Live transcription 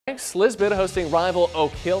Lisbon hosting rival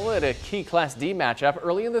Oak Hill at a key Class D matchup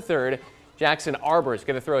early in the third. Jackson Arbor is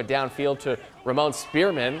going to throw it downfield to Ramon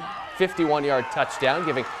Spearman. 51-yard touchdown,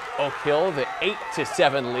 giving Oak Hill the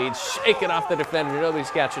 8-7 lead. Shaking off the defender.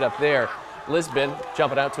 Nobody's catching up there. Lisbon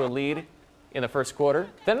jumping out to a lead in the first quarter.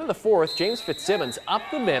 Then in the fourth, James Fitzsimmons up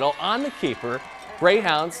the middle on the keeper.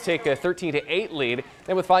 Greyhounds take a 13-8 lead.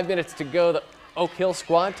 Then with 5 minutes to go, the Oak Hill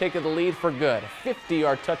squad taking the lead for good.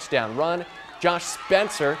 50-yard touchdown run. Josh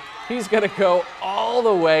Spencer, he's going to go all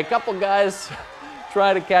the way. A couple guys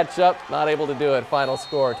try to catch up, not able to do it. Final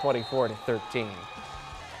score 24-13.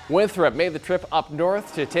 Winthrop made the trip up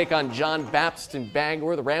north to take on John Baptist in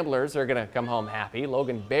Bangor. The Ramblers are going to come home happy.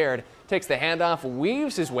 Logan Baird takes the handoff,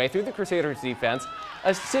 weaves his way through the Crusaders defense.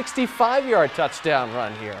 A 65-yard touchdown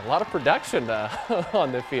run here. A lot of production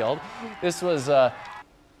on the field. This was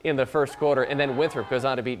in the first quarter, and then Winthrop goes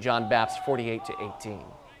on to beat John Baptist 48-18.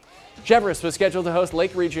 Cheverus was scheduled to host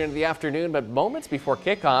Lake Region in the afternoon, but moments before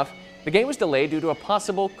kickoff, the game was delayed due to a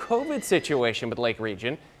possible COVID situation with Lake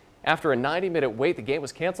Region. After a 90-minute wait, the game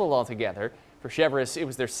was canceled altogether. For Cheverus, it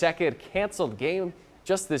was their second canceled game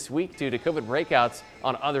just this week due to COVID breakouts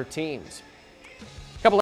on other teams.